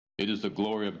It is the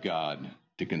glory of God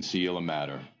to conceal a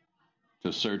matter.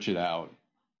 To search it out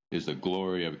is the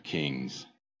glory of kings.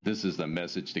 This is the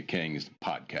Message to Kings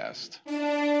podcast.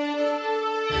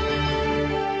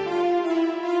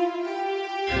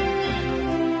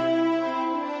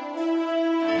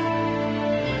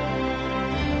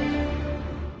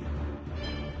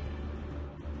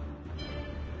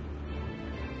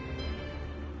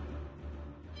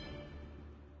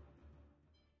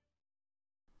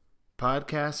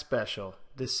 Podcast Special,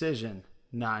 Decision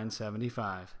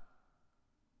 975.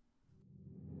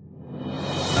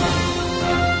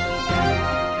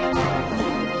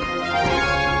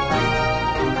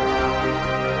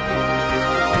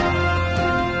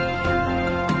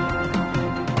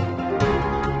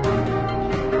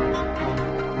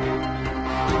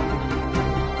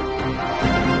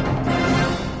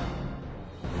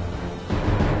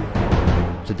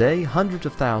 Today, hundreds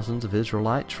of thousands of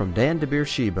Israelites from Dan to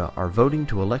Beersheba are voting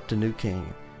to elect a new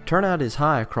king. Turnout is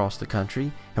high across the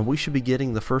country, and we should be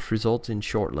getting the first results in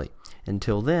shortly.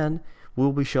 Until then,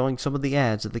 we'll be showing some of the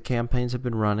ads that the campaigns have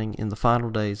been running in the final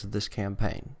days of this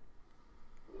campaign.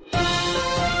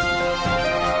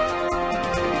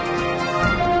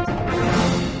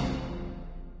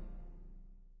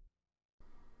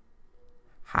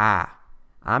 Hi,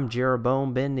 I'm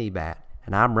Jeroboam ben Nebat,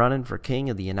 and I'm running for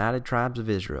king of the United Tribes of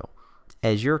Israel.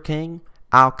 As your king,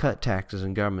 I'll cut taxes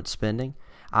and government spending.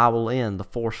 I will end the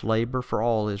forced labor for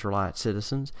all Israelite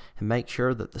citizens and make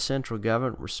sure that the central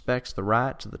government respects the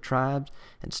rights of the tribes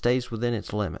and stays within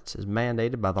its limits, as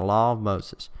mandated by the law of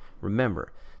Moses.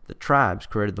 Remember, the tribes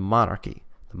created the monarchy.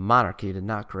 The monarchy did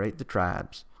not create the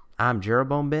tribes. I'm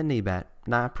Jeroboam ben Nebat,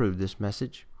 and I approve this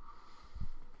message.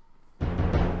 A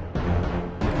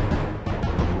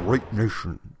great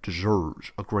nation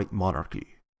deserves a great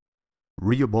monarchy.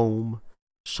 Rehoboam,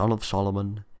 son of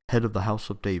Solomon, head of the house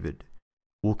of David,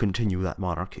 will continue that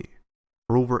monarchy.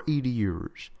 For over 80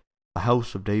 years, the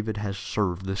house of David has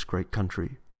served this great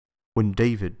country. When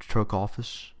David took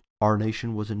office, our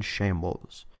nation was in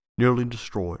shambles, nearly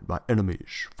destroyed by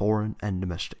enemies, foreign and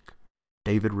domestic.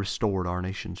 David restored our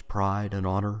nation's pride and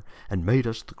honor and made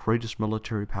us the greatest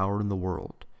military power in the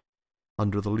world.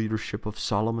 Under the leadership of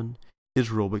Solomon,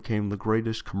 Israel became the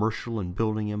greatest commercial and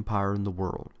building empire in the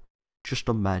world. Just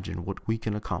imagine what we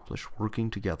can accomplish working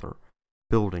together,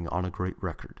 building on a great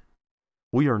record.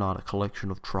 We are not a collection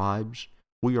of tribes.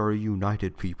 We are a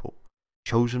united people,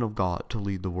 chosen of God to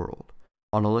lead the world.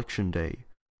 On election day,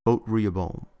 vote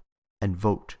Rehoboam, and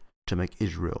vote to make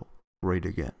Israel great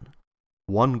again.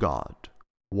 One God,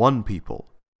 one people,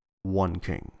 one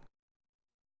king.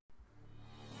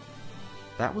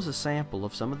 That was a sample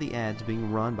of some of the ads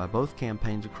being run by both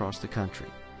campaigns across the country.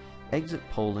 Exit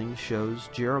polling shows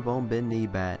Jeroboam ben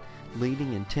Nebat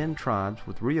leading in 10 tribes,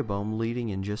 with Rehoboam leading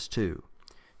in just 2,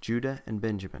 Judah and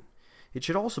Benjamin. It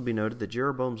should also be noted that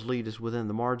Jeroboam's lead is within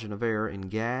the margin of error in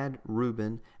Gad,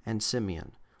 Reuben, and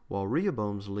Simeon, while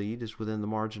Rehoboam's lead is within the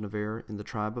margin of error in the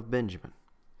tribe of Benjamin.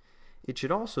 It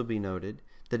should also be noted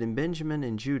that in Benjamin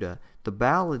and Judah, the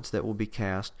ballots that will be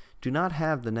cast do not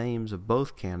have the names of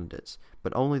both candidates,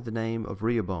 but only the name of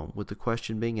Rehoboam, with the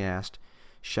question being asked,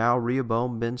 shall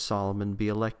Rehoboam ben Solomon be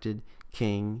elected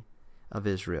king of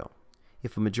Israel?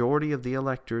 If a majority of the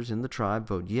electors in the tribe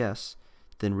vote yes,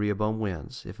 then Rehoboam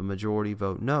wins. If a majority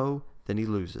vote no, then he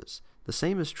loses. The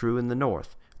same is true in the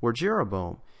north, where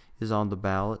Jeroboam is on the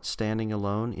ballot standing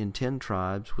alone in 10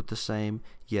 tribes with the same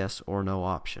yes or no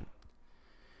option.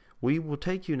 We will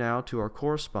take you now to our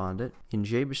correspondent in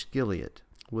Jabesh Gilead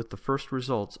with the first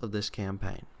results of this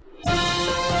campaign.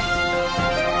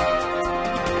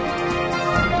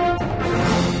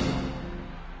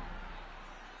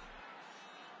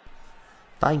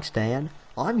 Thanks, Dan.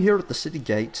 I'm here at the city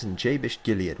gates in Jabesh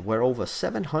Gilead, where over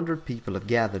 700 people have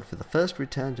gathered for the first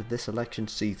returns of this election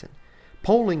season.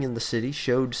 Polling in the city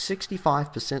showed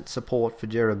 65% support for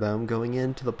Jeroboam going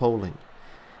into the polling.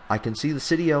 I can see the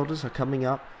city elders are coming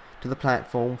up to the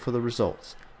platform for the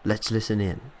results. Let's listen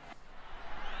in.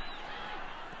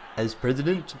 As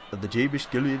president of the Jabesh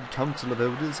Gilead Council of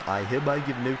Elders, I hereby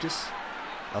give notice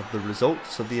of the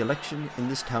results of the election in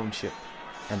this township,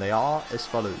 and they are as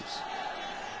follows.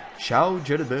 Shall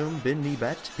Jeroboam ben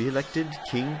Nebat be elected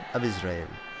king of Israel?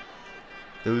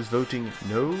 Those voting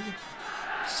no,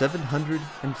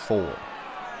 704.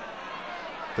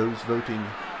 Those voting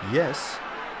yes,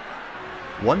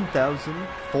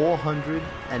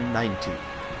 1,490.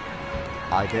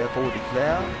 I therefore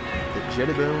declare that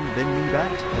Jeroboam ben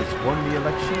Nebat has won the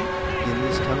election in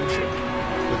this township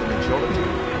with a majority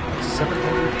of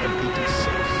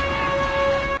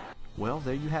 786. Well,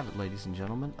 there you have it, ladies and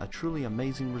gentlemen, a truly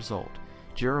amazing result.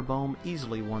 Jeroboam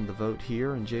easily won the vote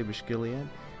here in Jabesh Gilead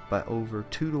by over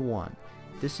 2-1.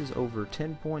 This is over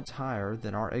 10 points higher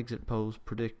than our exit polls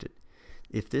predicted.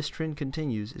 If this trend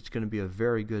continues, it's going to be a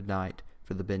very good night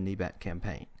for the Ben Nebat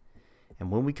campaign. And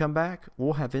when we come back,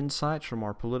 we'll have insights from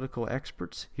our political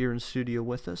experts here in studio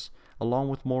with us, along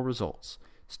with more results.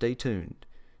 Stay tuned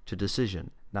to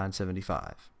Decision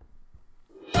 975.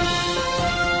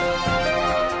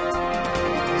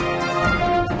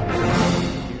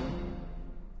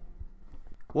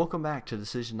 Welcome back to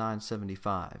Decision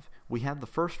 975. We have the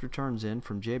first returns in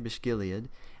from Jabesh Gilead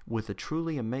with a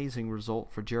truly amazing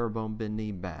result for Jeroboam ben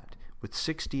Nebat, with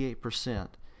 68%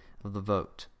 of the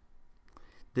vote.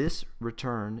 This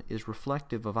return is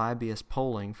reflective of IBS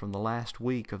polling from the last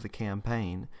week of the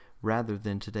campaign rather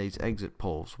than today's exit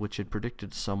polls, which had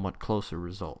predicted a somewhat closer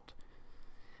result.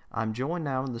 I'm joined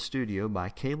now in the studio by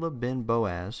Caleb ben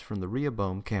Boaz from the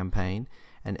Rehoboam campaign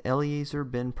and Eliezer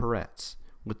ben Peretz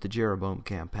with the Jeroboam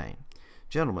campaign.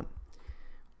 Gentlemen,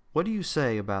 what do you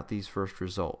say about these first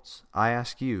results? I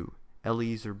ask you,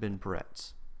 Eliezer ben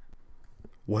Peretz.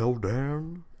 Well,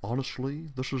 Dan, honestly,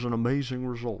 this is an amazing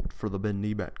result for the Ben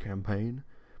Nebat campaign,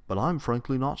 but I'm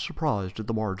frankly not surprised at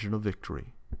the margin of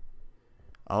victory.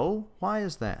 Oh, why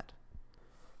is that?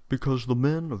 Because the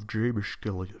men of Jabesh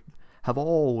Gilead have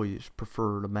always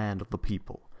preferred a man of the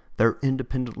people. They're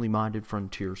independently minded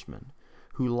frontiersmen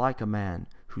who like a man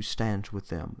who stands with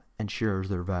them and shares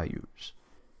their values.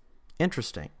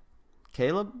 Interesting.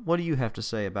 Caleb, what do you have to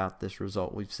say about this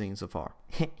result we've seen so far?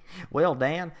 Well,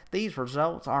 Dan, these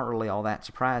results aren't really all that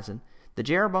surprising. The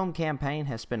Jeroboam campaign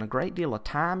has spent a great deal of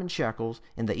time and shekels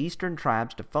in the eastern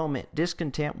tribes to foment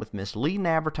discontent with misleading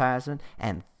advertising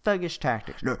and thuggish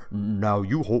tactics. Now,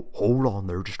 you hold on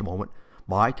there just a moment.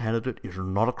 My candidate is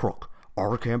not a crook.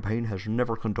 Our campaign has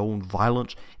never condoned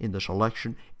violence in this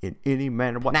election in any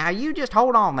manner. Now, you just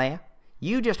hold on there.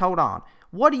 You just hold on.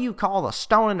 What do you call the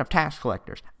stoning of tax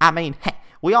collectors? I mean,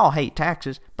 we all hate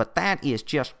taxes, but that is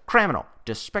just criminal,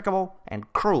 despicable,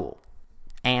 and cruel.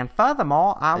 And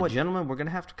furthermore, Gentlemen, we're going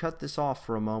to have to cut this off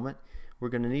for a moment. We're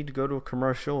going to need to go to a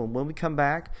commercial, and when we come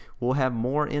back, we'll have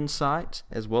more insights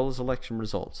as well as election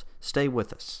results. Stay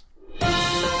with us.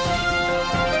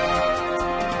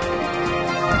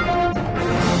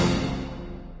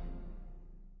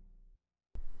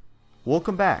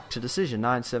 Welcome back to Decision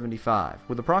 975.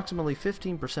 With approximately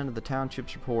 15% of the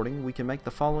townships reporting, we can make the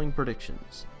following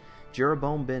predictions.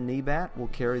 Jeroboam ben Nebat will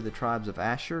carry the tribes of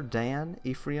Asher, Dan,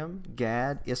 Ephraim,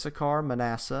 Gad, Issachar,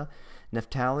 Manasseh,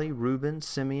 Naphtali, Reuben,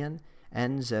 Simeon,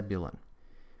 and Zebulun.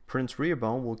 Prince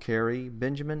Rehoboam will carry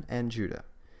Benjamin and Judah.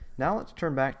 Now let's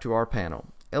turn back to our panel.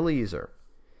 Eliezer,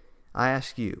 I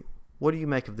ask you, what do you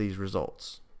make of these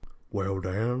results? Well,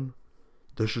 Dan,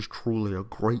 this is truly a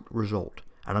great result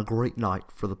and a great night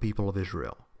for the people of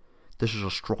Israel. This is a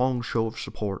strong show of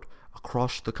support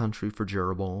across the country for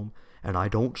Jeroboam, and I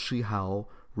don't see how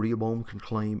Rehoboam can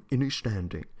claim any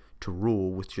standing to rule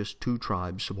with just 2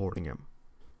 tribes supporting him.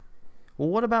 Well,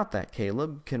 what about that,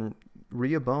 Caleb? Can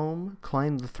Rehoboam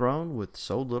claim the throne with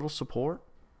so little support?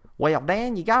 Well,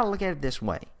 Dan, you gotta look at it this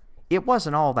way. It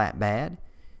wasn't all that bad.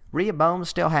 Rehoboam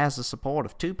still has the support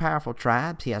of 2 powerful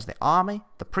tribes. He has the army,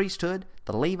 the priesthood,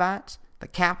 the Levites, the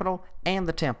capital, and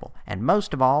the temple. And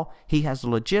most of all, he has the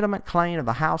legitimate claim of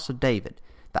the house of David,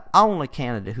 the only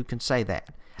candidate who can say that.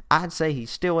 I'd say he's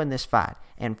still in this fight.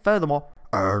 And furthermore,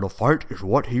 the fight is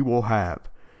what he will have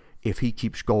if he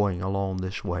keeps going along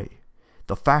this way.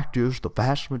 The fact is, the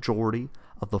vast majority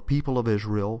of the people of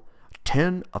Israel,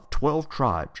 10 of 12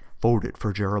 tribes, voted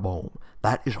for Jeroboam.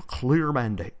 That is a clear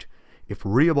mandate. If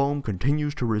Rehoboam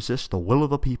continues to resist the will of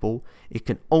the people, it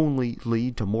can only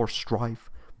lead to more strife,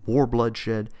 more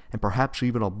bloodshed, and perhaps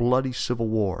even a bloody civil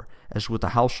war, as with the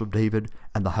house of David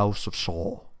and the house of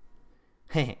Saul.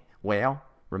 Well,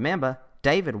 remember,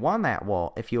 David won that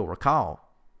war, if you'll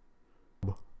recall.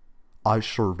 I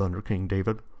served under King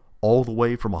David, all the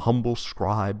way from a humble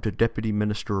scribe to deputy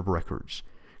minister of records.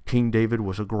 King David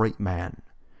was a great man.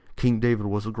 King David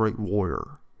was a great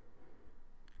warrior.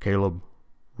 Caleb,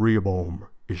 Rehoboam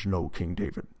is no King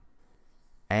David.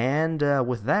 And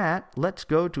with that, let's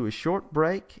go to a short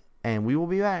break, and we will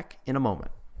be back in a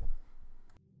moment.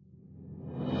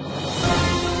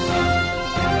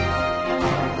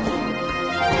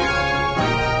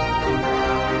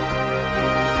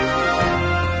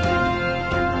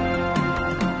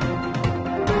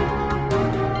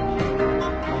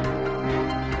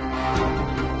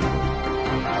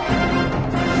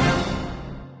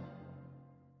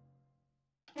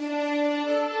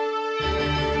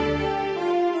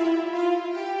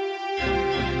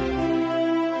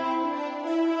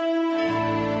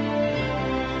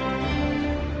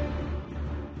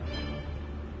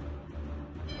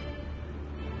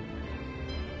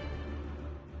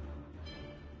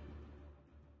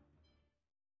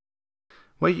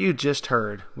 What you just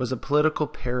heard was a political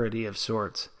parody of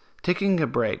sorts, taking a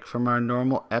break from our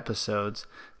normal episodes,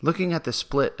 looking at the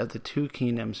split of the two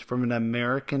kingdoms from an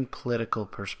American political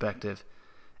perspective,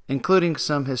 including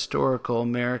some historical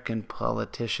American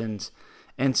politicians,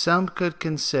 and some could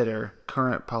consider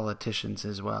current politicians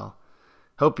as well.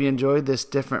 Hope you enjoyed this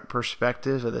different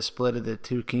perspective of the split of the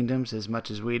two kingdoms as much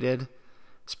as we did.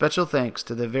 Special thanks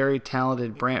to the very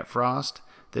talented Brant Frost,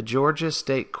 the Georgia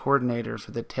State Coordinator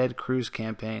for the Ted Cruz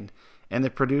campaign, and the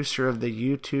producer of the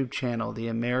YouTube channel The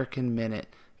American Minute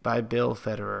by Bill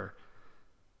Federer.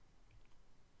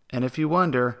 And if you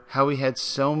wonder how we had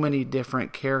so many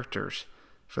different characters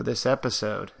for this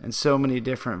episode and so many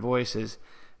different voices,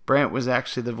 Brant was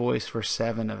actually the voice for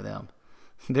 7 of them.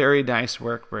 Very nice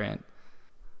work, Brant.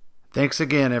 Thanks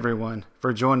again, everyone,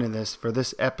 for joining us for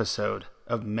this episode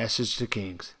of Message to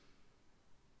Kings.